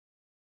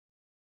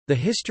The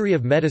history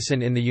of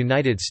medicine in the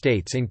United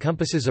States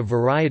encompasses a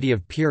variety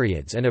of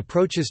periods and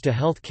approaches to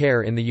health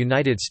care in the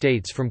United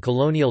States from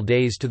colonial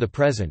days to the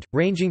present,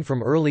 ranging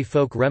from early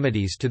folk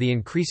remedies to the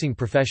increasing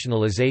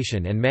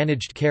professionalization and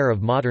managed care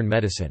of modern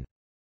medicine.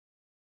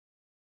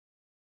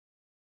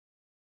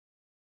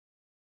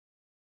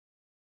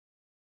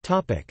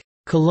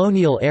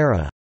 Colonial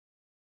era.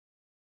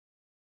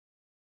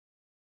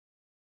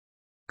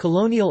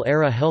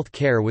 Colonial-era health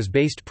care was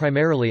based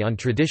primarily on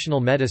traditional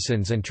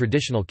medicines and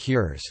traditional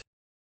cures.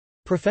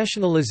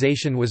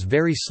 Professionalization was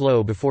very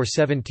slow before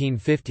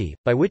 1750,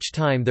 by which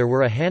time there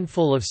were a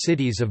handful of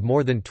cities of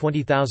more than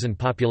 20,000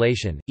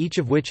 population, each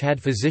of which had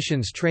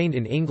physicians trained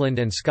in England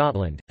and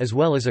Scotland, as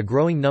well as a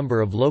growing number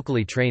of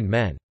locally trained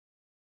men.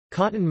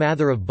 Cotton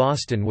Mather of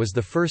Boston was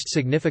the first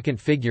significant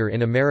figure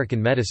in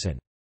American medicine.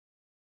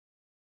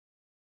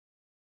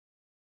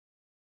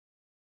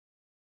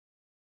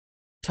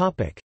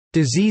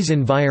 Disease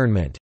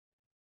environment.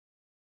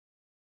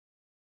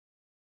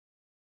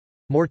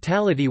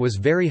 Mortality was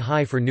very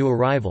high for new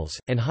arrivals,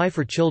 and high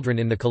for children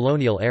in the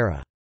colonial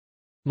era.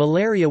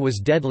 Malaria was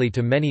deadly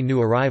to many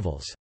new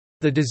arrivals.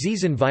 The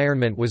disease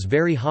environment was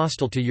very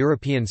hostile to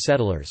European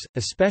settlers,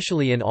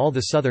 especially in all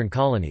the southern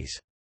colonies.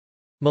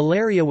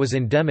 Malaria was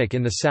endemic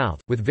in the South,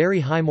 with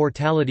very high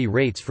mortality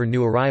rates for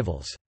new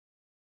arrivals.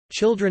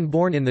 Children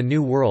born in the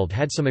New World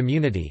had some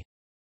immunity.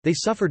 They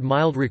suffered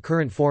mild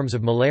recurrent forms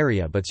of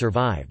malaria but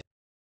survived.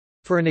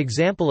 For an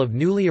example of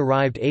newly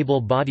arrived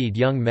able-bodied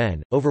young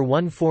men, over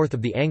 1/4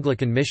 of the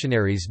Anglican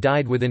missionaries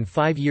died within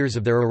 5 years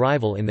of their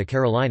arrival in the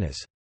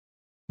Carolinas.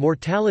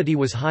 Mortality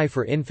was high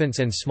for infants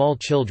and small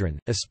children,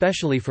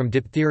 especially from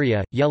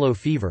diphtheria, yellow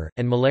fever,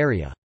 and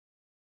malaria.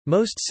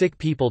 Most sick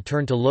people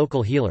turned to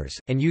local healers,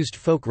 and used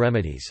folk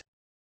remedies.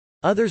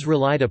 Others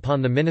relied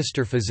upon the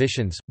minister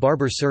physicians,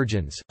 barber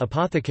surgeons,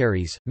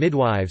 apothecaries,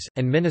 midwives,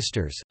 and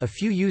ministers. A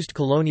few used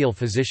colonial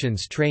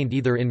physicians trained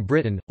either in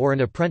Britain, or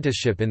an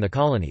apprenticeship in the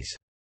colonies.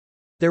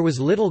 There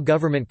was little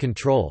government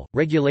control,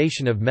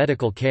 regulation of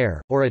medical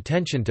care, or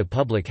attention to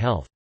public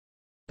health.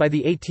 By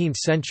the 18th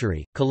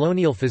century,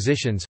 colonial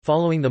physicians,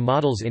 following the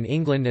models in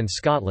England and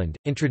Scotland,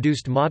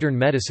 introduced modern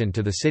medicine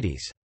to the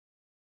cities.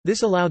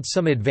 This allowed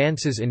some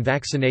advances in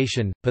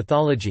vaccination,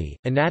 pathology,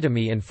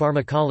 anatomy and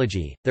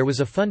pharmacology. There was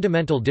a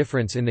fundamental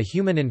difference in the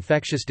human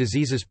infectious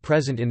diseases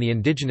present in the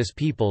indigenous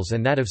peoples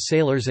and that of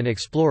sailors and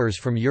explorers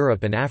from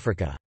Europe and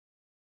Africa.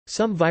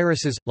 Some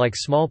viruses, like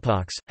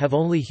smallpox, have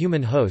only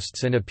human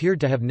hosts and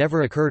appeared to have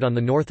never occurred on the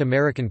North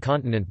American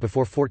continent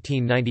before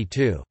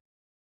 1492.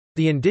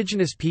 The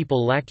indigenous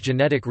people lacked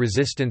genetic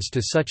resistance to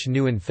such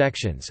new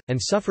infections, and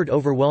suffered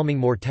overwhelming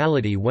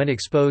mortality when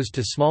exposed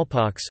to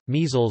smallpox,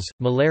 measles,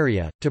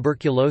 malaria,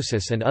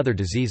 tuberculosis and other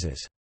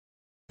diseases.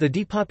 The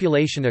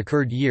depopulation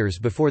occurred years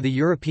before the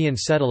European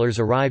settlers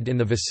arrived in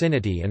the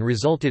vicinity and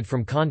resulted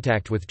from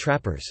contact with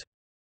trappers.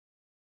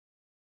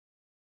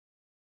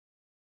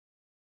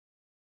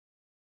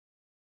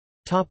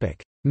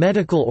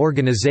 Medical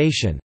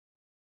organization.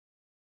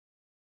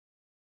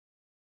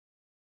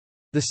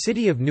 The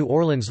city of New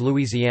Orleans,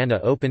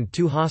 Louisiana opened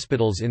 2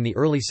 hospitals in the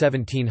early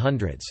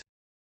 1700s.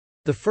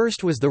 The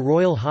first was the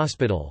Royal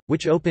Hospital,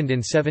 which opened in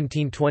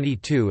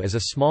 1722 as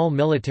a small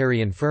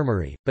military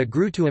infirmary, but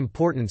grew to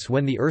importance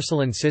when the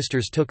Ursuline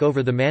sisters took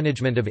over the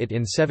management of it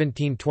in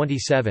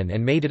 1727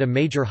 and made it a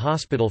major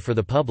hospital for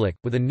the public,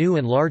 with a new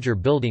and larger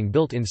building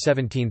built in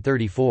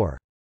 1734.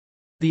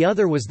 The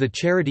other was the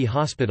Charity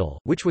Hospital,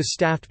 which was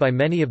staffed by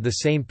many of the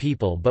same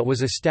people but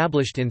was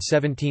established in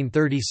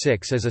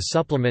 1736 as a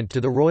supplement to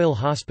the Royal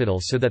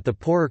Hospital so that the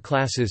poorer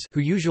classes, who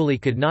usually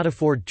could not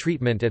afford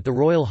treatment at the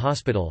Royal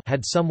Hospital,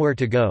 had somewhere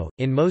to go.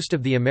 In most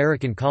of the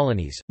American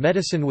colonies,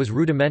 medicine was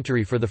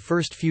rudimentary for the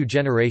first few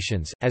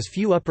generations, as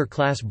few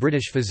upper-class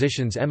British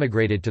physicians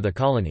emigrated to the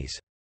colonies.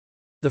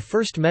 The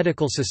first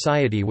medical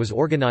society was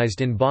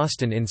organized in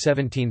Boston in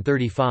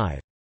 1735.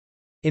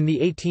 In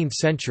the 18th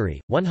century,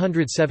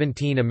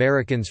 117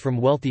 Americans from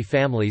wealthy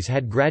families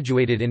had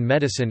graduated in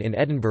medicine in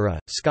Edinburgh,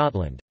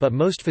 Scotland, but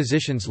most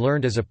physicians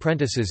learned as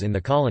apprentices in the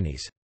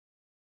colonies.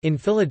 In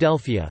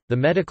Philadelphia, the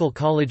Medical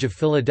College of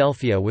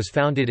Philadelphia was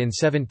founded in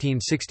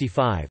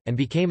 1765, and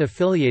became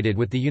affiliated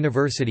with the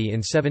university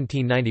in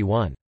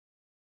 1791.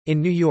 In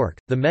New York,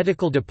 the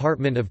medical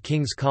department of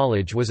King's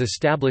College was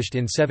established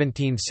in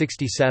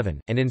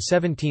 1767, and in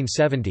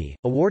 1770,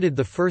 awarded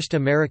the first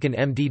American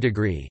MD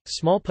degree.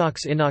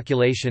 Smallpox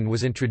inoculation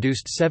was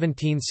introduced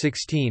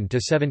 1716 to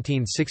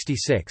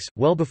 1766,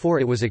 well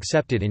before it was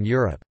accepted in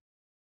Europe.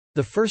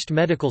 The first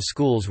medical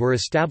schools were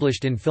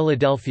established in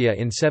Philadelphia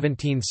in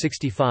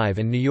 1765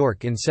 and New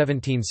York in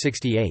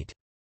 1768.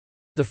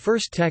 The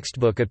first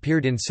textbook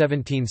appeared in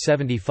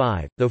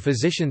 1775, though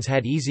physicians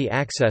had easy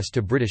access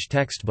to British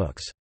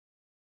textbooks.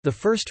 The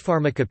first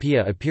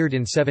pharmacopoeia appeared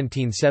in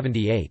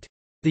 1778.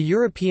 The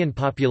European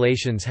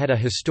populations had a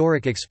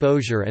historic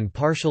exposure and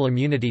partial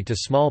immunity to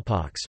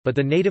smallpox, but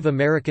the Native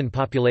American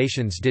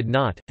populations did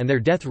not, and their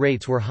death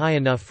rates were high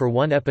enough for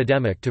one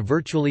epidemic to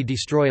virtually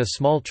destroy a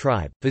small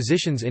tribe.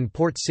 Physicians in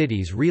port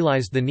cities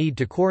realized the need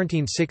to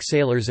quarantine sick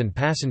sailors and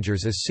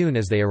passengers as soon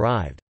as they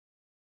arrived.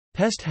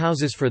 Pest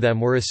houses for them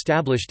were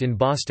established in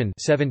Boston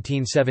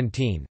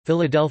 1717,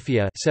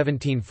 Philadelphia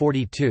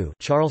 1742,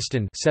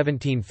 Charleston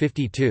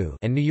 1752,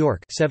 and New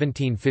York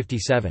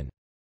 1757.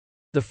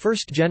 The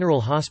first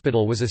general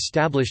hospital was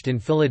established in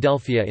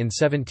Philadelphia in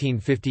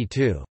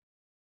 1752.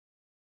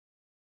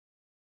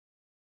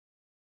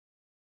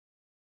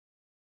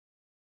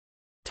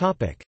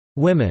 Topic: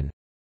 Women.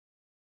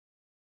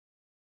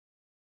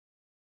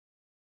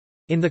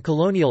 In the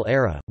colonial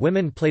era,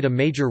 women played a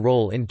major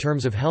role in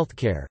terms of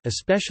healthcare,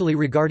 especially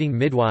regarding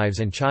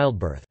midwives and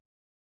childbirth.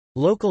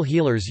 Local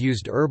healers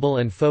used herbal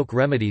and folk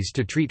remedies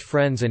to treat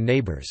friends and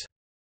neighbors.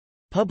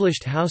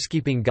 Published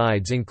housekeeping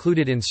guides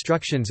included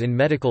instructions in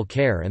medical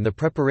care and the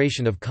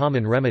preparation of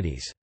common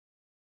remedies.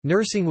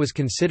 Nursing was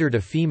considered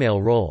a female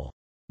role.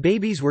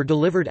 Babies were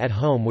delivered at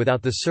home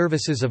without the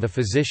services of a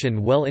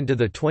physician well into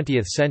the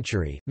 20th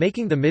century,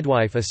 making the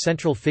midwife a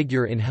central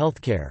figure in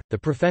healthcare. The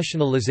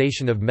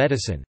professionalization of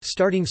medicine,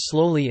 starting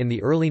slowly in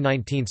the early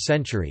 19th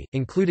century,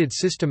 included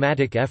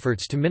systematic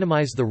efforts to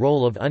minimize the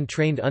role of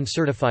untrained,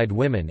 uncertified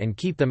women and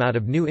keep them out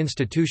of new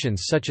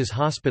institutions such as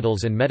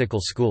hospitals and medical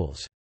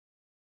schools.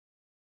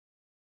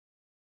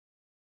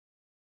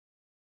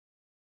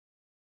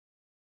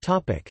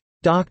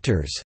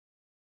 Doctors.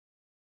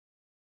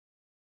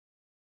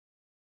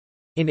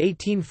 In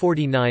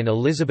 1849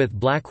 Elizabeth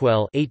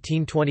Blackwell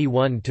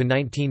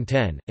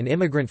 (1821–1910), an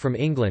immigrant from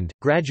England,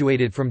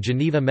 graduated from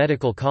Geneva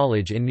Medical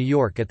College in New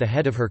York at the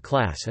head of her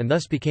class and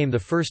thus became the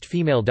first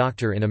female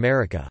doctor in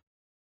America.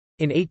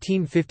 In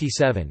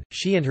 1857,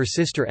 she and her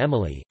sister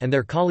Emily, and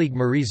their colleague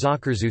Marie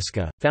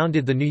Zakarzuska,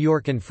 founded the New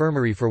York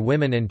Infirmary for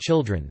Women and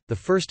Children, the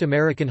first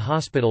American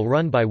hospital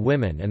run by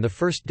women and the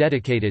first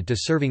dedicated to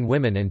serving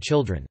women and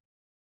children.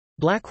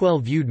 Blackwell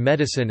viewed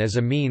medicine as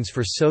a means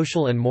for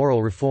social and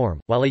moral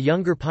reform, while a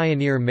younger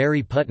pioneer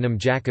Mary Putnam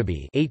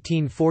Jacobi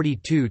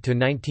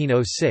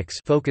 (1842–1906)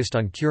 focused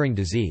on curing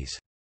disease.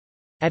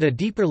 At a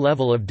deeper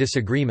level of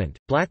disagreement,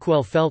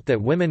 Blackwell felt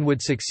that women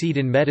would succeed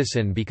in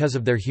medicine because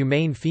of their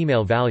humane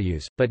female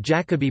values, but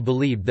Jacobi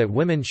believed that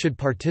women should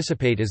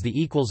participate as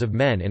the equals of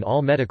men in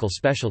all medical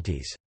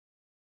specialties.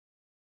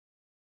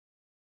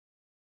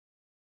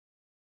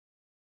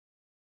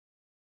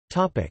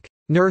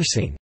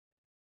 Nursing.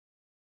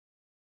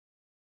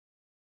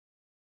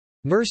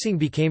 Nursing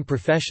became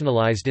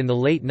professionalized in the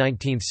late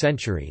 19th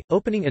century,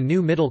 opening a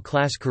new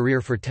middle-class career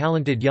for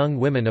talented young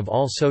women of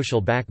all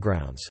social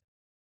backgrounds.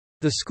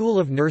 The School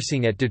of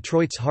Nursing at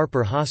Detroit's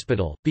Harper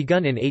Hospital,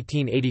 begun in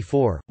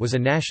 1884, was a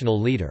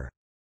national leader.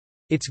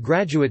 Its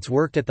graduates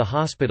worked at the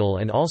hospital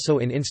and also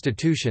in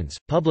institutions,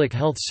 public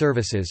health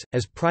services,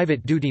 as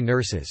private duty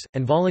nurses,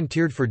 and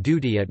volunteered for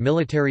duty at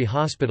military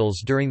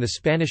hospitals during the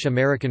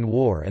Spanish-American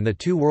War and the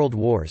two World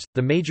Wars.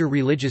 The major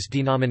religious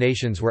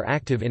denominations were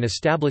active in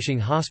establishing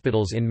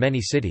hospitals in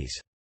many cities.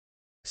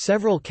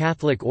 Several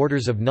Catholic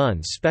orders of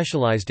nuns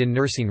specialized in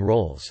nursing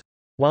roles.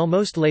 While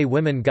most lay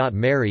women got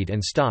married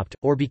and stopped,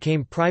 or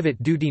became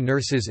private duty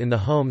nurses in the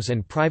homes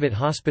and private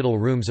hospital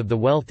rooms of the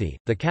wealthy,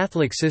 the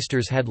Catholic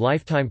sisters had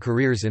lifetime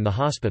careers in the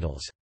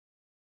hospitals.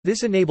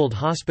 This enabled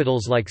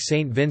hospitals like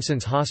St.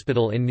 Vincent's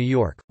Hospital in New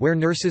York, where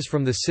nurses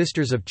from the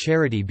Sisters of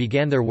Charity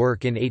began their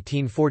work in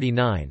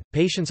 1849.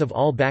 Patients of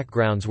all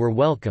backgrounds were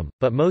welcome,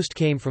 but most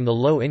came from the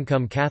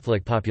low-income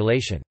Catholic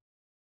population.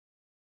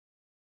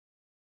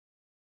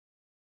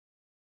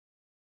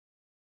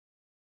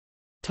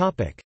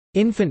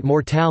 Infant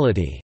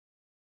mortality.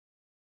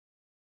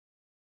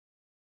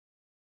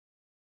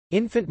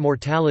 Infant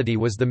mortality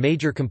was the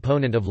major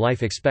component of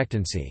life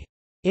expectancy.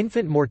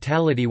 Infant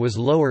mortality was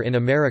lower in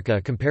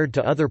America compared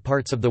to other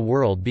parts of the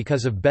world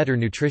because of better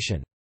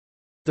nutrition.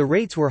 The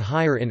rates were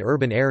higher in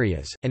urban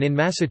areas, and in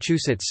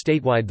Massachusetts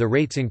statewide the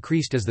rates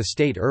increased as the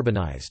state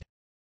urbanized.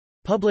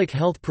 Public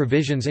health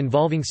provisions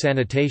involving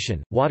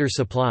sanitation, water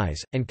supplies,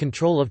 and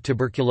control of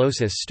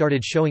tuberculosis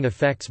started showing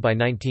effects by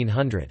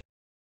 1900.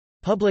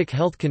 Public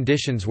health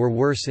conditions were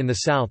worse in the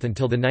South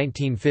until the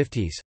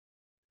 1950s.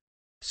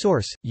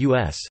 Source: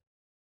 U.S.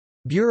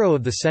 Bureau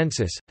of the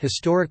Census,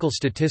 Historical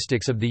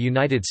Statistics of the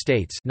United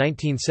States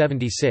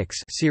 1976,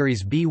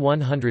 Series B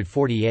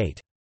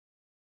 148.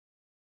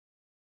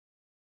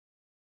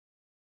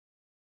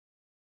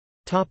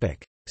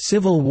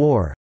 Civil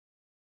War.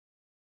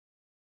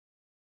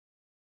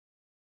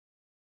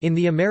 In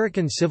the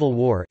American Civil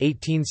War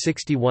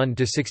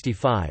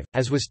 1861–65,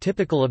 as was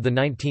typical of the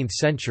 19th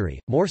century,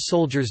 more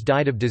soldiers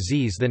died of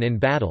disease than in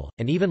battle,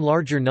 and even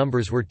larger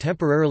numbers were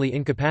temporarily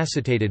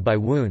incapacitated by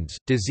wounds,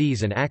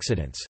 disease and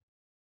accidents.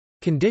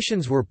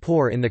 Conditions were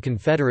poor in the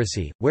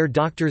Confederacy, where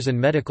doctors and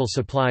medical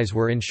supplies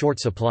were in short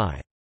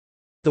supply.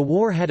 The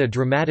war had a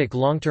dramatic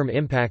long-term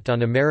impact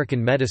on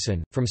American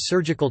medicine, from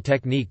surgical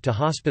technique to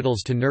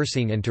hospitals to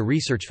nursing and to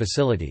research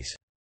facilities.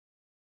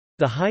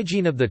 The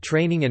hygiene of the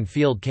training and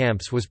field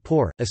camps was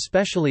poor,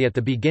 especially at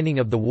the beginning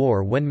of the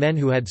war when men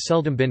who had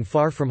seldom been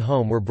far from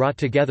home were brought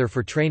together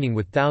for training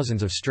with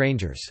thousands of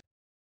strangers.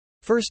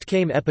 First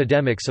came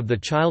epidemics of the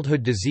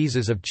childhood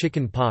diseases of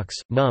chicken pox,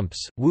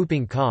 mumps,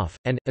 whooping cough,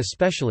 and,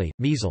 especially,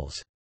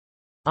 measles.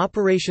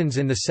 Operations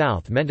in the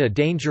south meant a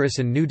dangerous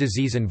and new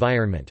disease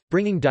environment,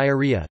 bringing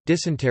diarrhea,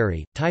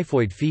 dysentery,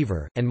 typhoid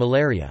fever, and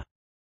malaria.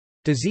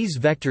 Disease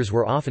vectors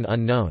were often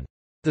unknown.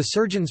 The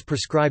surgeons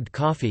prescribed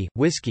coffee,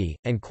 whiskey,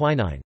 and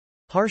quinine.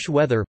 Harsh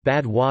weather,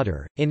 bad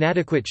water,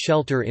 inadequate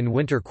shelter in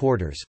winter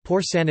quarters,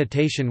 poor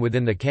sanitation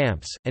within the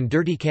camps, and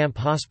dirty camp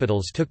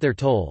hospitals took their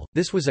toll.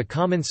 This was a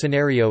common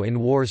scenario in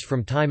wars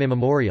from time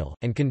immemorial,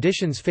 and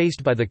conditions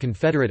faced by the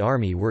Confederate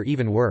Army were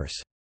even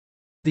worse.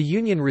 The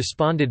Union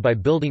responded by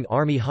building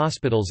army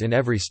hospitals in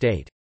every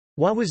state.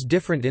 What was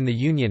different in the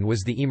Union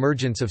was the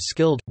emergence of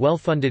skilled,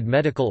 well-funded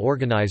medical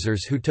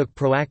organizers who took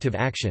proactive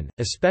action,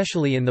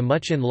 especially in the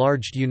much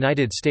enlarged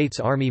United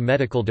States Army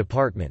Medical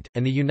Department,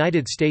 and the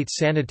United States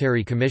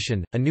Sanitary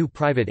Commission, a new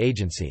private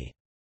agency.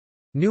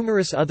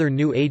 Numerous other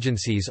new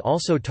agencies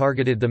also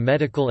targeted the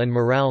medical and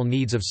morale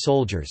needs of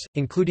soldiers,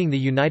 including the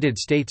United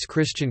States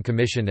Christian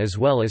Commission as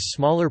well as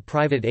smaller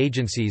private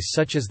agencies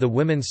such as the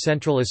Women's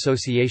Central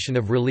Association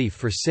of Relief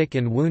for Sick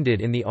and Wounded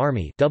in the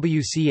Army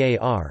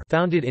 (WCAR),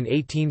 founded in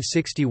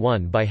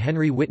 1861 by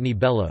Henry Whitney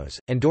Bellows,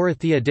 and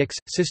Dorothea Dix.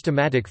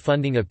 Systematic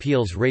funding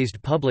appeals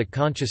raised public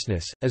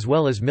consciousness, as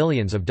well as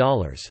millions of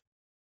dollars.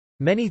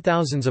 Many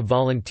thousands of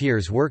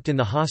volunteers worked in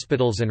the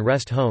hospitals and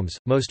rest homes,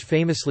 most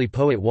famously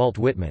poet Walt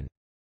Whitman.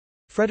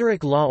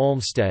 Frederick Law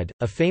Olmsted,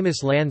 a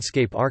famous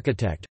landscape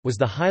architect, was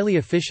the highly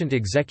efficient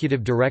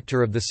executive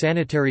director of the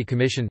Sanitary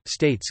Commission.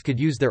 States could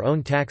use their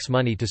own tax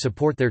money to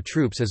support their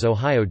troops as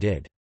Ohio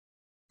did.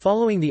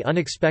 Following the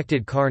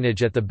unexpected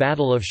carnage at the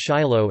Battle of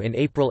Shiloh in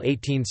April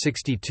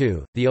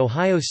 1862, the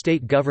Ohio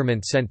state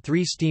government sent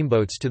 3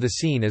 steamboats to the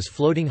scene as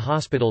floating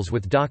hospitals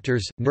with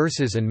doctors,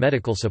 nurses and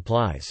medical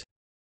supplies.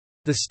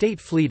 The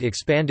state fleet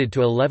expanded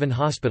to 11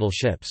 hospital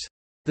ships.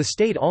 The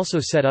state also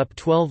set up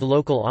 12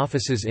 local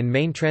offices in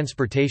main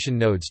transportation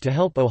nodes to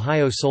help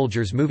Ohio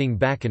soldiers moving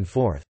back and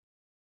forth.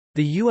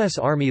 The U.S.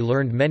 Army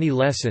learned many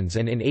lessons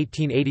and in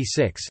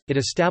 1886, it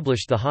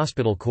established the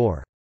Hospital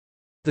Corps.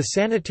 The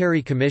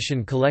Sanitary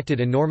Commission collected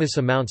enormous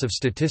amounts of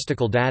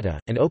statistical data,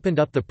 and opened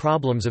up the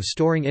problems of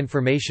storing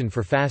information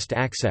for fast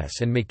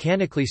access and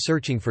mechanically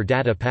searching for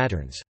data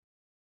patterns.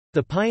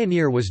 The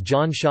pioneer was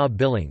John Shaw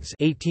Billings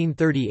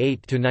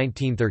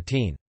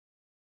 (1838–1913).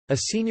 A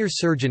senior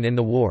surgeon in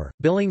the war,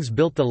 Billings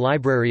built the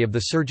library of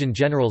the Surgeon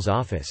General's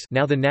Office,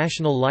 now the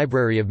National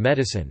Library of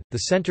Medicine, the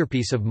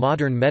centerpiece of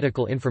modern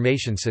medical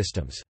information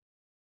systems.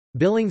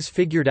 Billings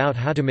figured out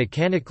how to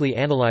mechanically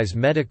analyze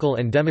medical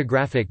and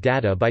demographic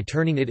data by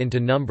turning it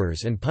into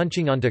numbers and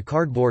punching onto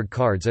cardboard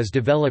cards as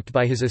developed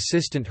by his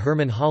assistant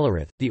Herman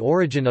Hollerith, the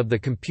origin of the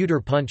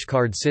computer punch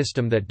card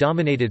system that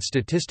dominated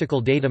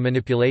statistical data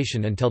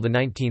manipulation until the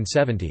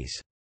 1970s.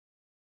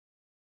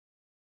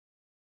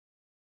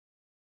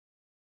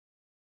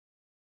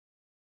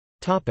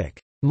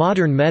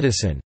 Modern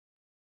medicine.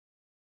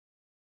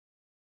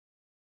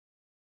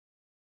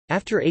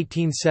 After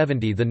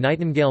 1870, the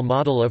Nightingale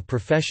model of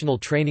professional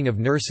training of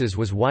nurses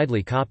was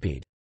widely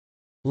copied.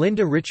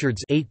 Linda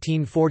Richards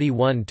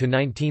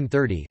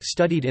 (1841–1930)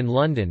 studied in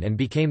London and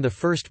became the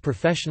first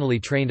professionally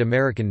trained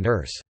American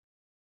nurse.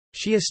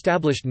 She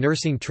established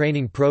nursing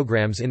training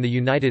programs in the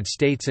United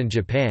States and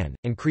Japan,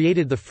 and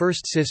created the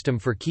first system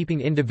for keeping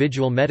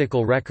individual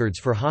medical records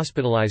for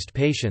hospitalized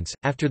patients.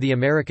 After the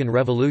American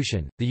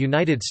Revolution, the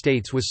United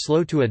States was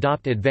slow to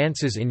adopt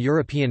advances in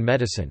European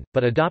medicine,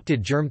 but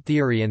adopted germ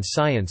theory and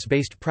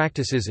science-based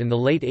practices in the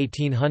late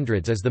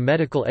 1800s as the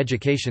medical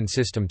education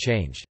system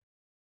changed.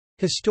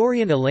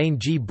 Historian Elaine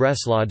G.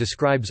 Breslaw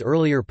describes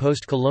earlier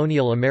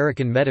post-colonial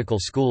American medical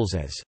schools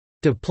as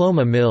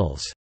diploma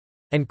mills,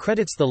 and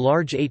credits the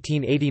large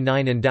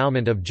 1889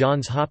 endowment of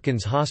Johns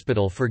Hopkins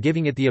Hospital for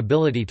giving it the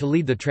ability to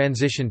lead the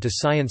transition to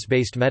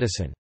science-based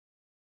medicine.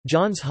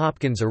 Johns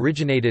Hopkins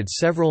originated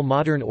several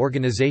modern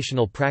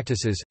organizational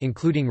practices,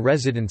 including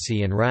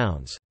residency and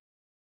rounds.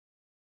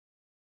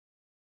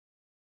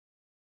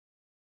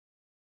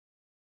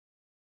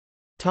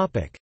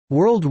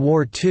 World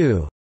War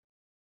II.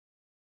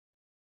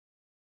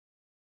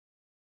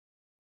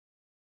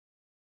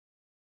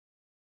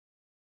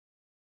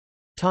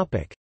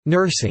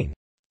 Nursing.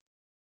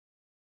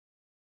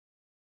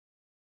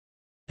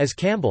 As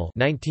Campbell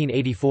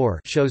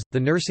 1984 shows, the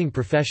nursing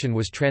profession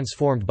was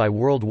transformed by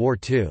World War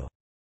II.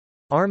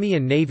 Army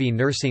and Navy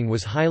nursing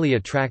was highly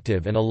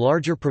attractive and a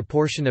larger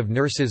proportion of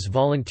nurses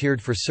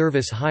volunteered for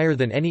service higher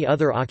than any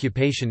other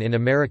occupation in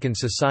American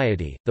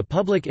society. The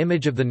public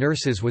image of the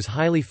nurses was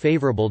highly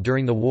favorable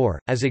during the war,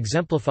 as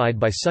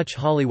exemplified by such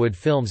Hollywood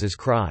films as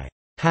Cry,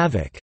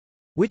 Havoc,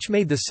 which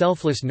made the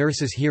selfless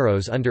nurses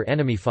heroes under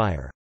enemy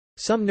fire.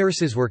 Some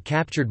nurses were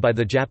captured by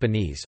the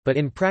Japanese, but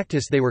in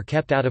practice they were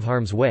kept out of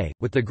harm's way,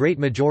 with the great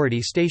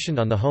majority stationed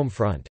on the home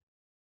front.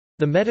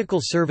 The medical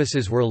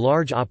services were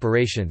large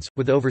operations,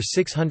 with over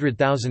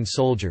 600,000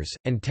 soldiers,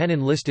 and 10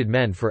 enlisted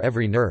men for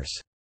every nurse.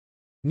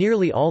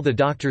 Nearly all the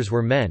doctors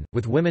were men,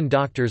 with women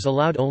doctors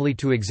allowed only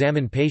to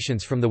examine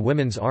patients from the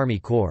Women's Army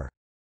Corps.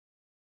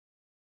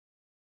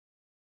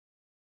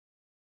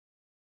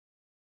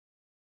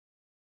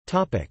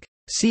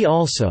 See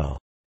also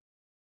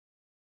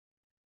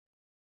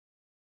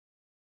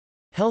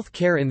Health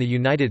care in the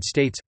United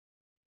States.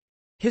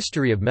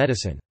 History of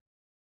medicine.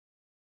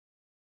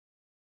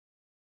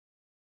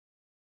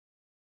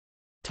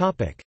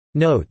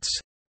 Notes.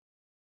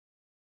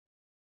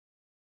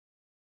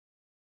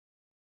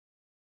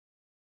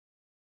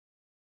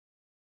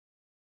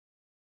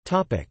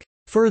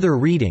 Further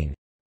reading.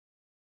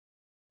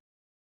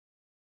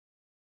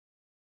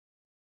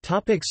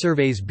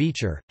 Surveys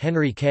Beecher,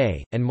 Henry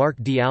K., and Mark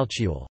D.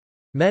 Altshuel.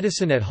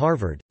 Medicine at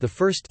Harvard, The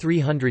First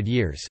 300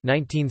 Years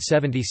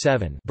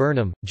 1977.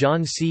 Burnham,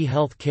 John C.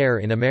 Health Care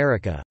in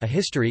America, A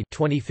History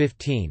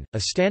 2015, a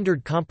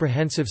Standard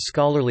Comprehensive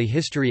Scholarly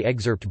History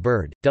excerpt.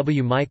 Bird,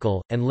 W.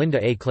 Michael, and Linda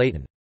A.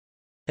 Clayton.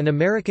 An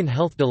American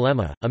Health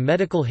Dilemma, A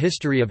Medical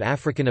History of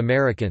African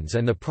Americans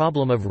and the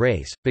Problem of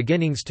Race,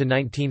 Beginnings to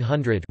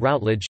 1900.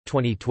 Routledge,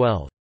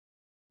 2012.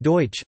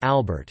 Deutsch,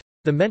 Albert.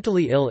 The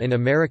Mentally Ill in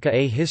America,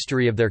 A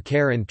History of Their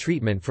Care and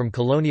Treatment from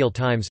Colonial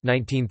Times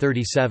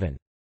 1937.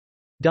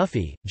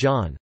 Duffy,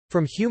 John.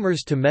 From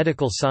Humors to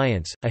Medical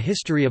Science, A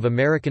History of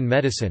American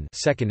Medicine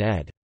 2nd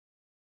ed.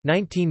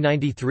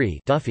 1993.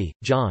 Duffy,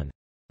 John.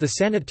 The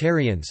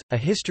Sanitarians, A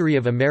History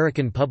of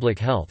American Public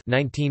Health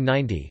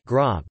 1990.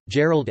 Grob,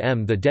 Gerald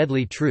M. The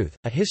Deadly Truth,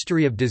 A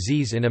History of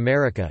Disease in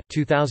America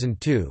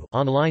 2002.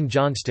 Online.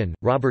 Johnston,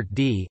 Robert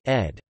D.,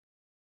 ed.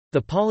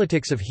 The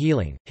Politics of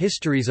Healing,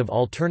 Histories of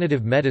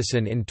Alternative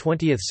Medicine in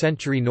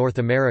 20th-Century North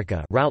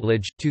America.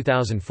 Routledge,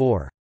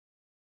 2004.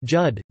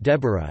 Judd,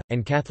 Deborah,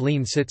 and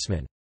Kathleen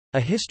Sitzman.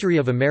 A History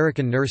of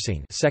American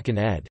Nursing 2nd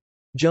ed.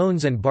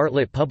 Jones and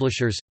Bartlett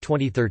Publishers,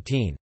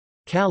 2013.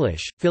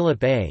 Kalish,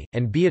 Philip A.,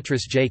 and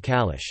Beatrice J.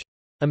 Kalish.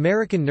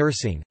 American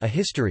Nursing, A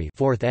History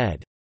 4th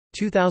ed.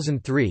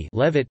 2003.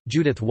 Levitt,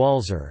 Judith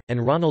Walzer,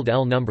 and Ronald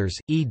L. Numbers,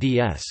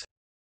 eds.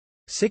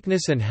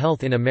 Sickness and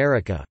Health in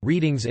America,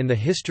 Readings in the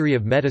History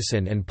of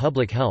Medicine and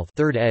Public Health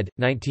 3rd ed.,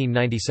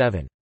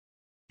 1997.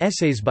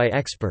 Essays by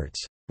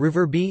experts.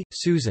 Riverby,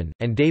 Susan,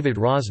 and David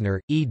Rosner,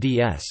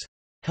 eds.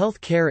 Health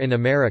Care in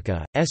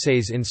America,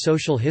 Essays in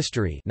Social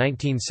History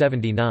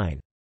 1979.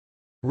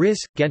 Riss,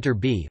 Genter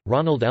B.,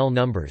 Ronald L.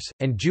 Numbers,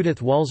 and Judith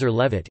Walzer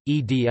Levitt,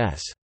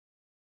 eds.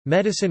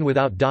 Medicine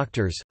Without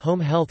Doctors, Home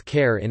Health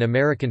Care in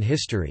American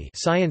History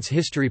Science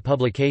History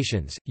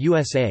Publications,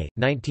 USA,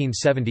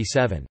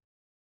 1977.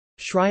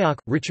 Shryock,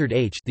 Richard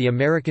H. The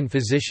American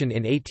Physician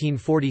in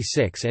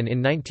 1846 and in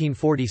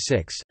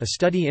 1946, A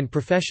Study in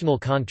Professional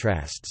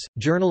Contrasts,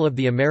 Journal of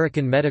the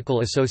American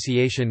Medical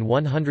Association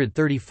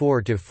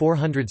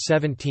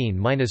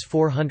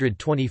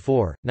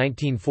 134-417-424,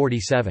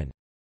 1947.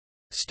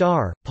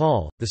 Starr,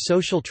 Paul, The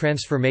Social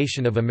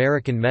Transformation of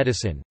American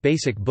Medicine,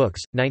 Basic Books,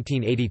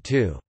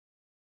 1982.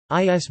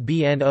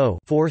 ISBN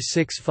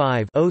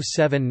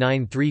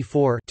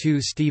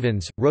 0-465-07934-2.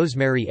 Stevens,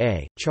 Rosemary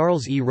A.,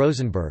 Charles E.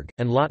 Rosenberg,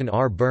 and Lawton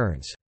R.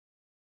 Burns.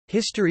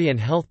 History and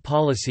Health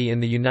Policy in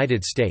the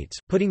United States,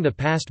 Putting the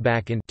Past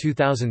Back in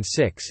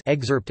 2006.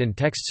 Excerpt and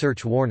text.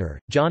 Search Warner,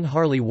 John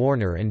Harley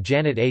Warner and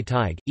Janet A.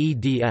 Teig,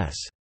 eds.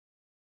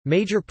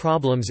 Major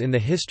Problems in the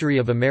History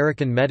of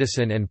American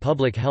Medicine and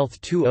Public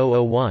Health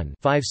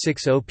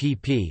 2001-560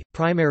 pp.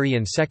 Primary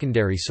and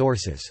Secondary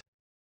Sources.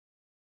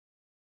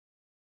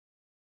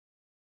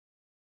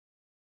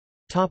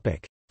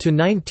 To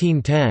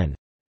 1910.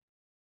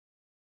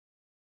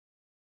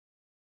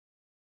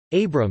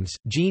 Abrams,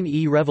 Jean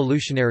E.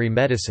 Revolutionary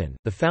Medicine,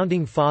 The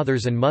Founding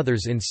Fathers and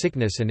Mothers in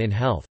Sickness and in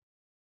Health.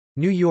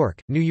 New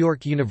York, New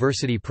York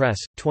University Press,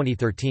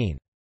 2013.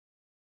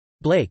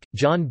 Blake,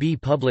 John B.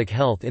 Public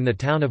Health in the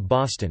Town of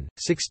Boston,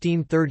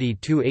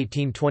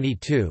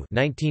 1630–1822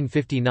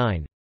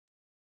 1959.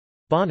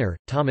 Bonner,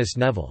 Thomas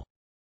Neville.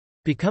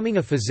 Becoming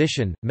a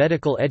Physician,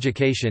 Medical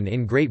Education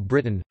in Great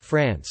Britain,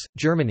 France,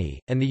 Germany,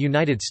 and the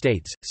United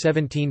States,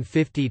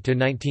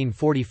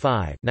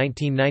 1750–1945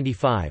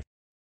 1995.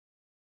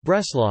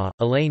 Breslaw,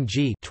 Elaine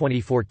G.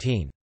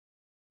 2014.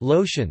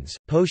 Lotions,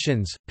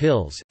 Potions,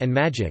 Pills, and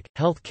Magic,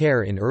 Health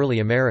Care in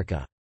Early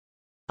America.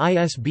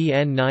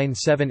 ISBN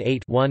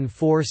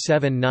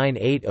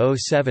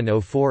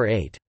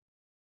 978-1479807048.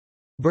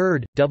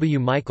 Bird, W.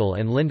 Michael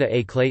and Linda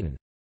A. Clayton.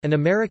 An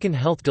American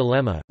Health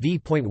Dilemma,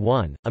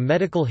 v.1, A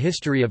Medical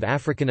History of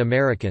African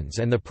Americans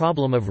and the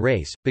Problem of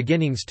Race,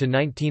 Beginnings to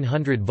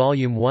 1900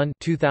 Volume 1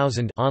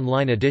 2000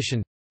 online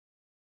edition.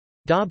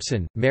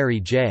 Dobson, Mary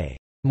J.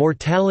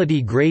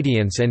 Mortality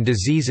Gradients and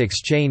Disease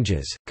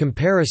Exchanges,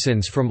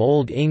 Comparisons from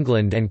Old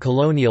England and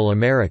Colonial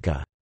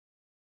America.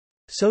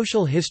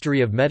 Social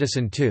History of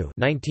Medicine 2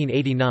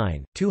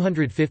 1989,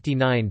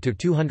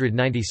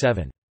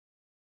 259–297.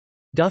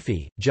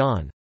 Duffy,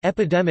 John.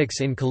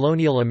 Epidemics in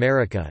Colonial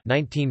America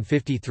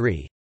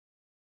 1953.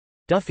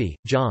 Duffy,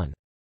 John.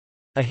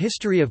 A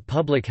History of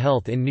Public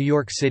Health in New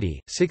York City,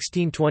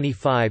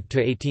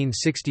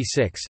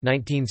 1625–1866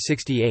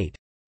 1968.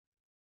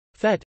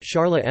 Fett,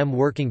 Charlotte M.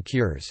 Working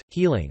Cures,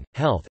 Healing,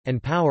 Health,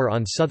 and Power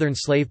on Southern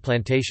Slave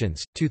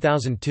Plantations,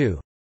 2002.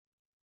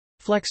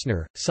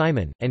 Flexner,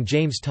 Simon, and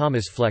James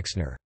Thomas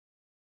Flexner.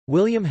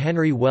 William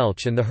Henry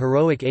Welch and the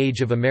Heroic Age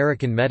of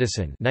American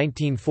Medicine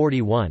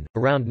 1941,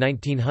 around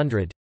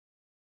 1900.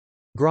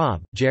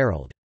 Grob,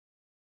 Gerald.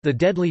 The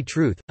Deadly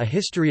Truth, A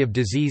History of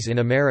Disease in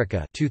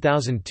America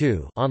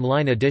 2002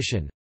 online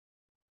edition.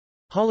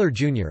 Haller,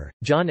 Jr.,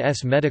 John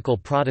S. Medical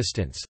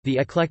Protestants, The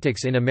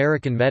Eclectics in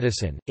American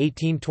Medicine,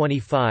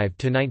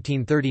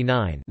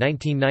 1825–1939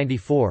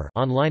 1994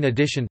 online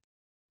edition.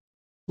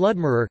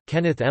 Ludmerer,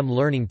 Kenneth M.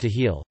 Learning to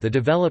Heal, The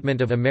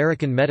Development of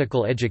American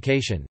Medical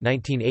Education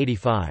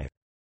 1985.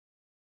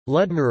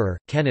 Ludmerer,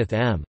 Kenneth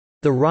M.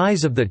 The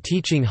Rise of the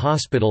Teaching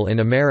Hospital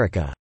in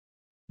America.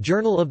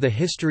 Journal of the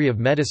History of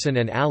Medicine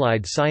and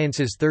Allied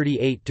Sciences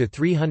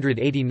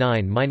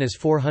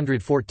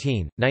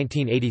 38–389–414,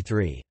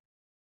 1983.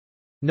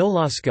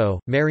 Nolasco,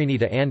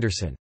 Marinita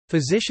Anderson.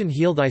 Physician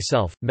Heal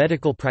Thyself,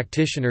 Medical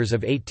Practitioners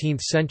of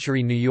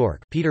 18th-Century New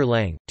York Peter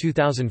Lang,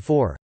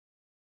 2004.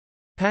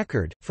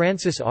 Packard,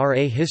 Francis R.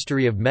 A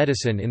History of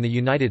Medicine in the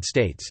United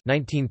States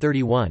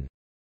 1931.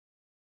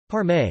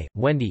 Parme,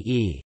 Wendy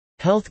E.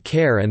 Health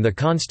Care and the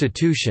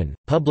Constitution,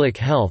 Public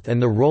Health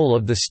and the Role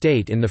of the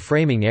State in the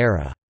Framing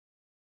Era.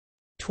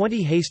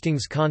 20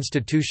 Hastings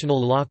Constitutional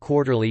Law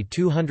Quarterly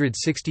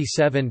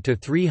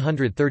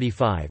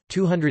 267–335,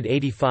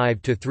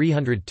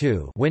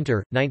 285–302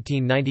 Winter,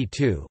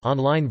 1992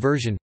 online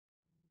version.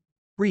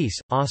 Rees,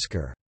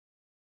 Oscar.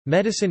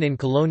 Medicine in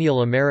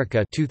Colonial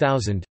America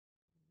 2000.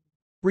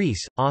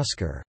 Rees,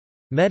 Oscar.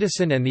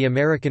 Medicine and the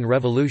American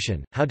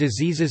Revolution, How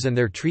Diseases and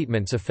Their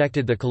Treatments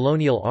Affected the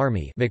Colonial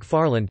Army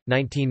McFarland,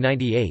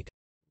 1998.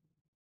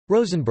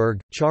 Rosenberg,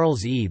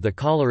 Charles E. The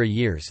Cholera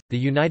Years, The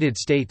United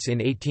States in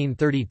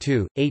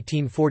 1832,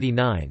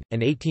 1849,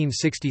 and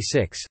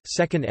 1866,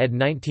 2nd ed.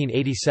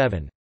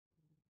 1987.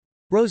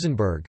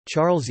 Rosenberg,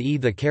 Charles E.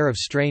 The Care of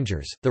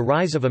Strangers, The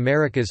Rise of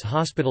America's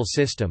Hospital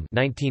System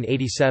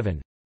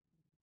 1987.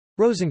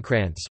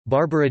 Rosencrantz,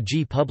 Barbara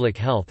G. Public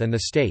Health and the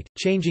State,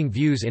 Changing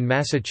Views in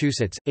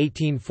Massachusetts,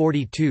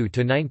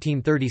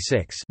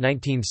 1842–1936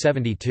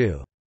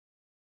 1972.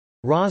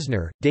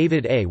 Rosner,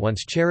 David A.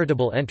 Once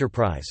Charitable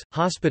Enterprise,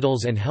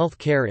 Hospitals and Health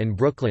Care in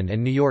Brooklyn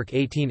and New York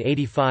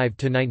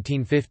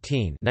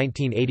 1885–1915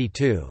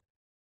 1982.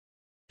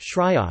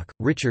 Shryock,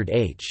 Richard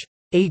H.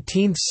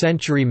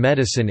 18th-Century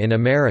Medicine in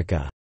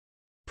America.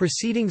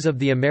 Proceedings of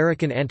the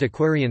American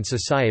Antiquarian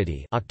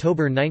Society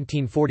October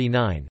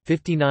 1949,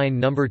 59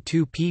 No.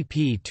 2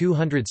 pp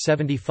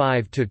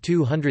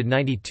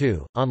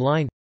 275–292,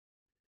 online.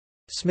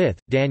 Smith,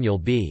 Daniel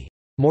B.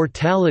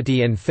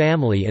 Mortality and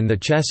Family in the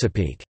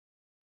Chesapeake.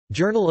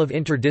 Journal of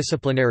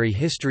Interdisciplinary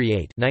History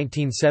 8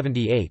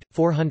 1978,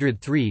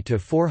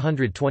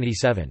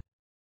 403–427.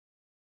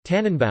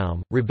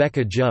 Tannenbaum,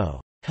 Rebecca Jo.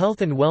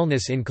 Health and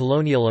Wellness in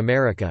Colonial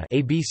America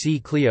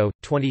ABC Clio,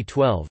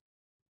 2012.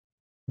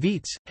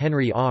 Viets,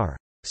 Henry R.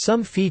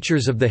 Some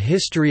Features of the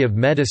History of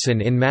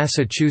Medicine in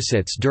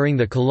Massachusetts During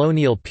the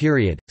Colonial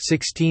Period,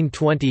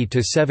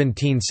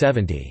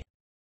 1620–1770.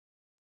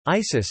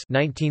 Isis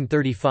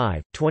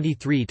 1935,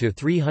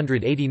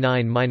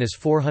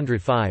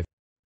 23–389–405.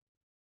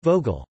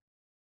 Vogel.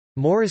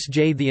 Morris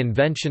J. The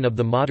Invention of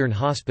the Modern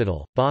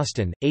Hospital,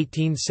 Boston,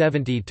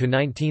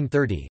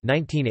 1870–1930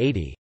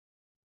 1980.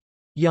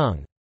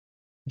 Young.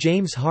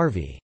 James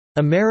Harvey.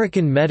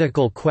 American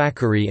Medical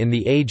Quackery in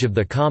the Age of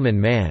the Common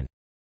Man.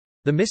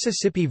 The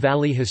Mississippi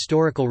Valley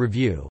Historical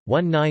Review,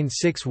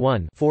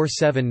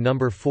 1961-47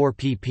 No. 4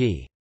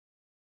 pp.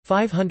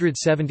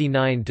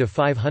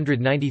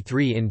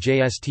 579–593 in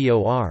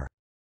JSTOR.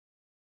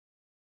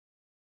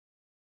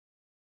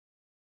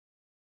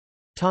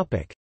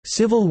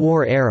 Civil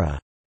War era.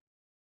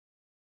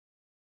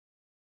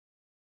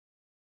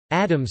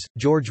 Adams,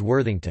 George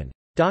Worthington.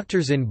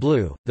 Doctors in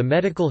Blue, The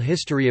Medical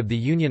History of the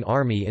Union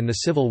Army in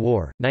the Civil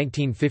War,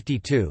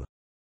 1952.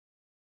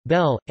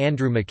 Bell,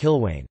 Andrew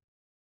McIlwain.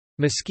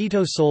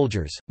 Mosquito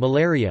Soldiers,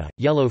 Malaria,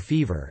 Yellow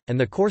Fever, and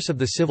the Course of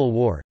the Civil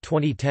War,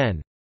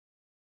 2010.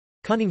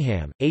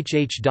 Cunningham, H.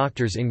 H.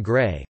 Doctors in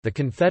Gray, The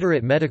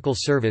Confederate Medical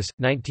Service,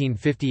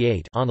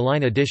 1958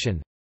 online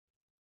edition.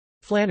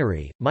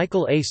 Flannery,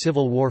 Michael A.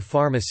 Civil War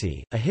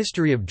Pharmacy, A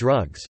History of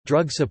Drugs,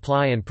 Drug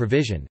Supply and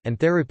Provision, and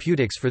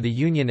Therapeutics for the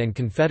Union and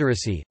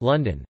Confederacy,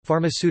 London,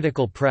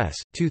 Pharmaceutical Press,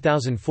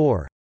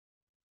 2004.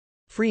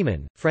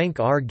 Freeman, Frank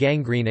R.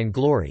 Gangrene and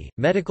Glory,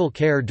 Medical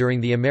Care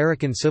During the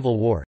American Civil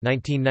War,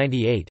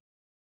 1998.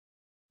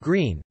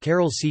 Green,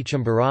 Carol C.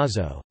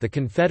 Chimborazo, The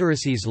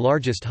Confederacy's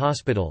Largest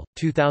Hospital,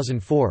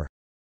 2004.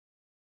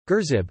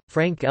 Gerzib,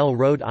 Frank L.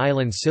 Rhode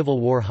Island Civil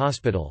War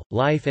Hospital,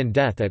 Life and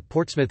Death at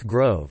Portsmouth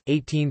Grove,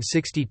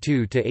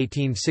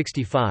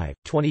 1862–1865,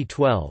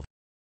 2012.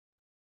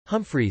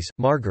 Humphreys,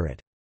 Margaret.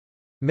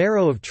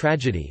 Marrow of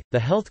Tragedy, The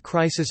Health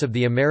Crisis of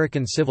the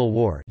American Civil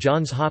War,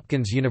 Johns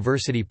Hopkins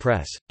University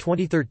Press,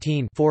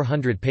 2013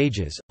 400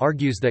 pages,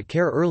 argues that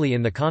care early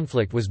in the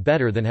conflict was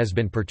better than has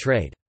been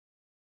portrayed.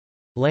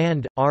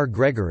 Land, R.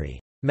 Gregory.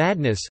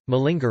 Madness,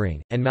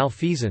 Malingering, and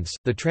Malfeasance,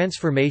 The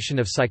Transformation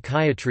of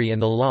Psychiatry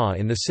and the Law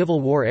in the Civil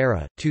War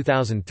Era,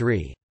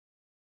 2003.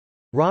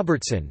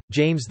 Robertson,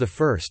 James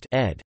I,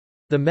 ed.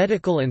 The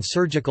Medical and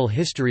Surgical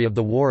History of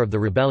the War of the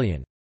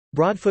Rebellion.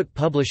 Broadfoot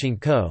Publishing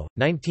Co.,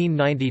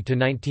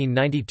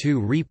 1990–1992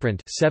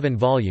 reprint 7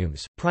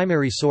 volumes,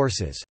 primary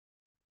sources.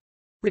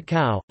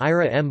 Ritkow,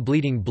 Ira M.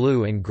 Bleeding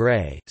Blue and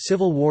Gray,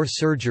 Civil War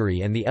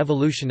Surgery and the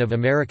Evolution of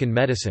American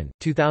Medicine,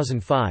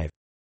 2005.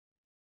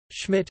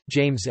 Schmidt,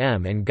 James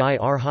M. and Guy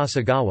R.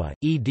 Hasegawa,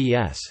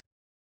 eds.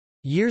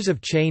 Years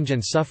of Change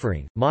and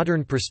Suffering,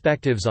 Modern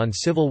Perspectives on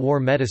Civil War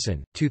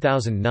Medicine,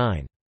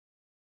 2009.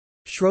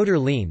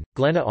 Schroeder-Lean,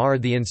 Glenna R.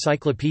 The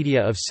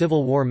Encyclopedia of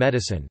Civil War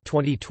Medicine,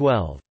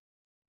 2012.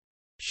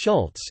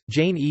 Schultz,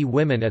 Jane E.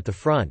 Women at the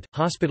Front,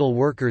 Hospital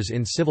Workers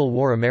in Civil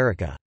War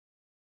America.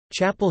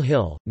 Chapel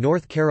Hill,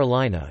 North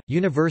Carolina,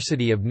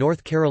 University of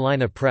North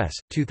Carolina Press,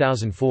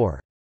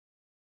 2004.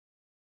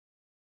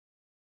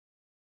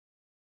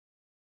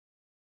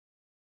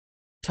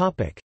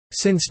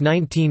 Since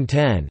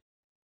 1910.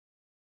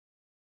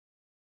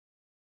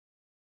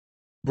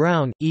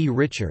 Brown, E.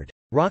 Richard.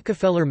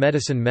 Rockefeller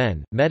Medicine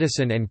Men,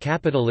 Medicine and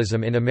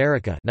Capitalism in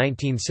America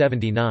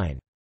 1979.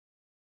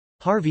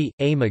 Harvey,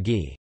 A.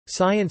 McGee.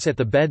 Science at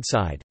the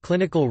Bedside,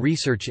 Clinical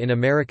Research in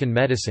American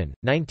Medicine,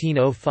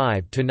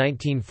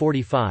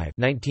 1905–1945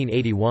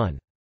 1981.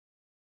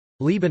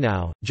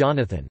 Liebenow,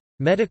 Jonathan.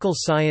 Medical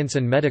Science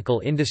and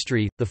Medical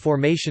Industry, The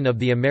Formation of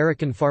the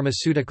American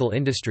Pharmaceutical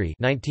Industry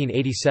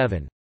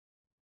 1987.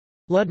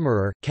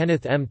 Ludmerer,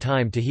 Kenneth M.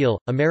 Time to Heal,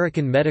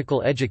 American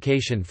Medical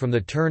Education from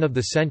the Turn of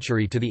the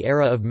Century to the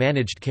Era of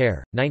Managed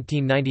Care,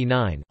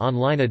 1999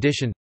 online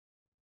edition.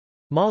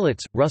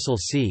 Mollitz, Russell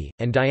C.,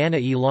 and Diana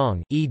E.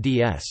 Long,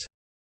 eds.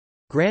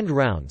 Grand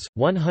Rounds,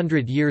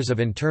 100 Years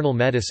of Internal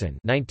Medicine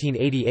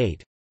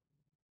 1988.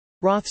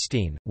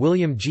 Rothstein,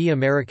 William G.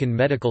 American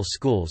Medical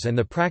Schools and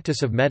the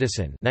Practice of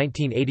Medicine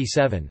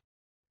 1987.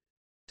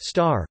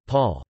 Starr,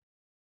 Paul.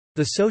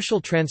 The Social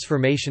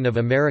Transformation of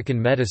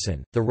American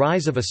Medicine, The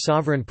Rise of a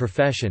Sovereign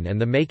Profession and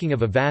the Making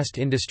of a Vast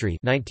Industry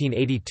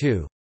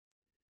 1982.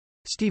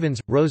 Stevens,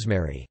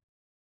 Rosemary.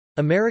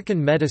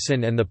 American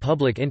Medicine and the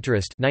Public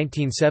Interest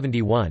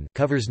 1971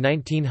 covers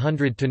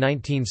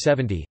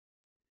 1900–1970.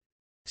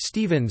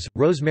 Stevens,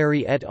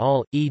 Rosemary et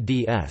al.,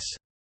 eds.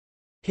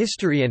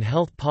 History and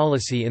Health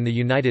Policy in the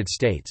United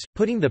States,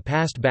 Putting the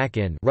Past Back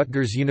in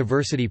Rutgers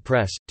University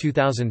Press,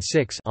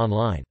 2006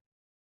 online.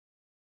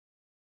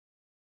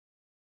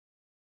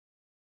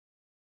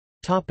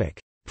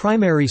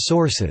 Primary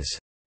sources.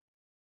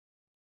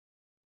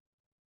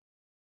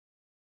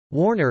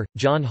 Warner,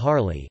 John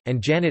Harley,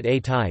 and Janet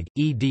A. Teig,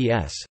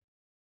 eds.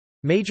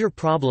 Major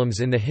Problems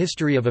in the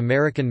History of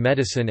American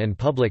Medicine and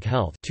Public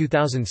Health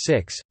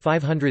 2006,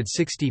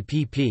 560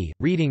 pp.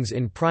 Readings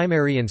in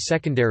Primary and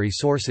Secondary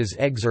Sources.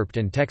 Excerpt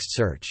and text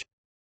search.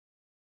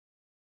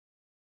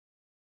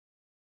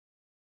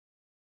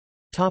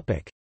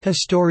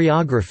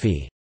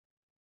 Historiography.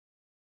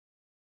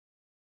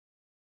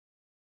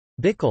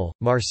 Bickel,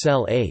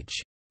 Marcel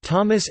H.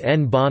 Thomas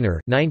N. Bonner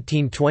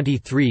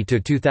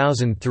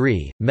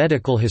 1923–2003,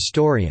 medical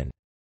historian.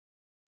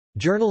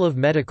 Journal of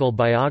Medical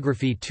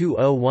Biography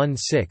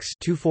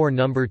 2016-24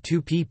 No.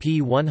 2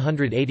 pp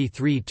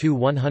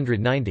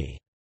 183–190.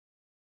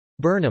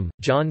 Burnham,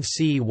 John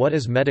C. What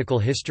is Medical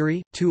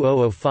History?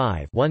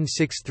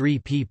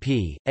 2005-163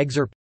 pp.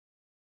 Excerpt.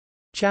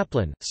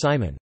 Chaplin,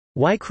 Simon.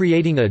 Why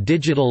Creating a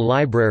Digital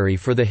Library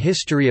for the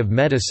History of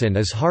Medicine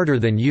is Harder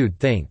Than You'd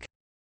Think.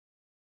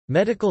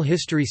 Medical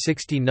History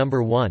 60 No.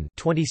 1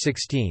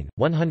 2016,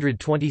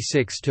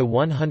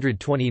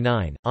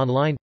 126–129,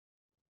 online.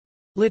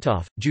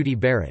 Litoff, Judy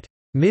Barrett.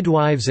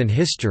 Midwives and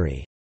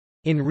History.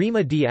 In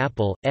Rima D.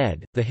 Apple,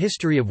 ed., The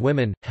History of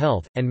Women,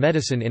 Health, and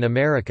Medicine in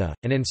America,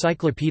 An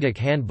Encyclopedic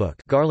Handbook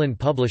Garland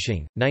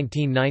Publishing,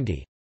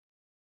 1990.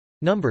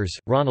 Numbers,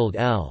 Ronald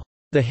L.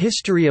 The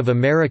History of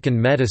American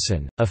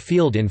Medicine, A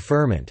Field in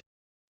Ferment.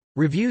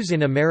 Reviews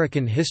in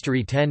American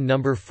History 10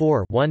 No.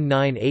 4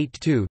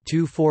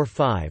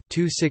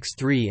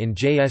 1982-245-263 in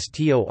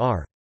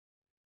JSTOR.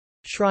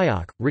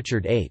 Shryock,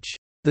 Richard H.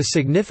 The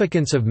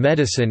Significance of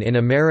Medicine in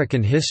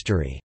American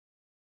History.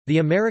 The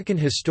American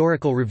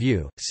Historical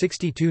Review,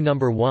 62 No.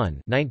 1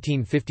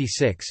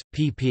 1956,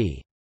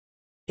 pp.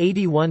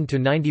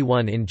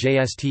 81–91 in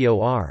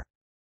JSTOR.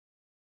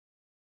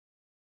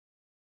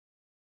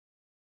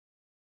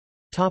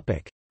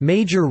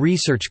 Major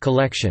research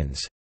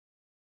collections.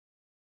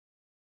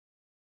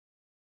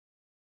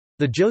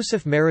 The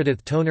Joseph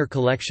Meredith Toner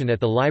Collection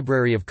at the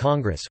Library of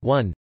Congress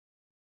 1.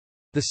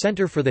 The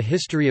Center for the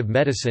History of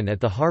Medicine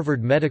at the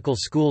Harvard Medical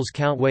School's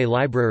Countway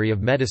Library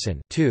of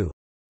Medicine 2.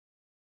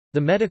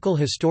 The Medical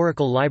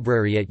Historical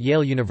Library at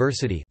Yale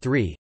University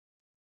 3.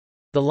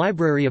 The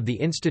Library of the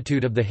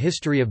Institute of the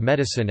History of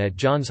Medicine at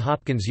Johns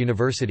Hopkins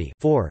University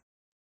 4.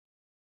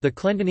 The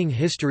Clendening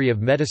History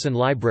of Medicine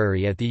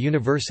Library at the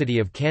University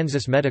of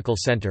Kansas Medical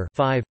Center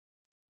 5.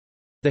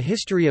 The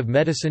History of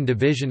Medicine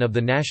Division of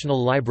the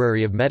National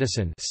Library of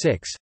Medicine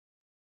 6.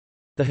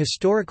 The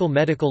Historical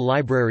Medical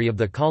Library of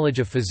the College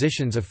of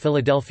Physicians of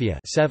Philadelphia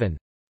 7.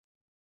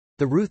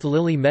 The Ruth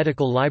Lilly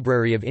Medical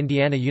Library of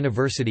Indiana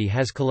University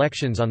has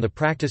collections on the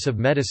practice of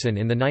medicine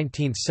in the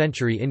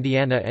 19th-century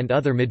Indiana and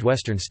other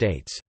Midwestern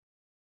states.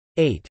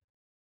 8.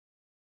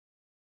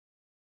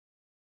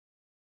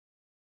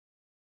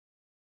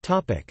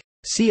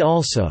 See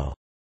also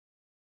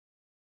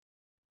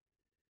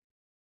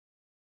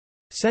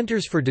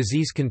Centers for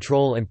Disease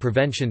Control and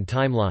Prevention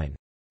timeline.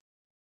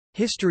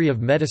 History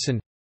of medicine.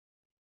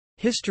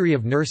 History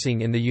of nursing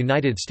in the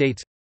United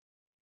States.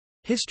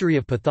 History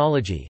of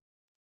pathology.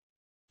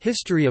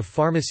 History of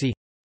pharmacy.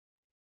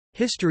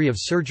 History of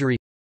surgery.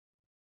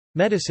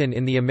 Medicine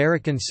in the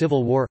American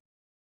Civil War.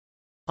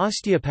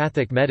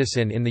 Osteopathic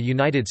medicine in the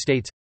United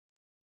States.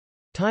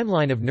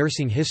 Timeline of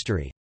nursing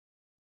history.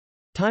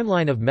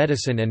 Timeline of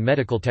medicine and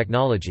medical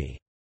technology.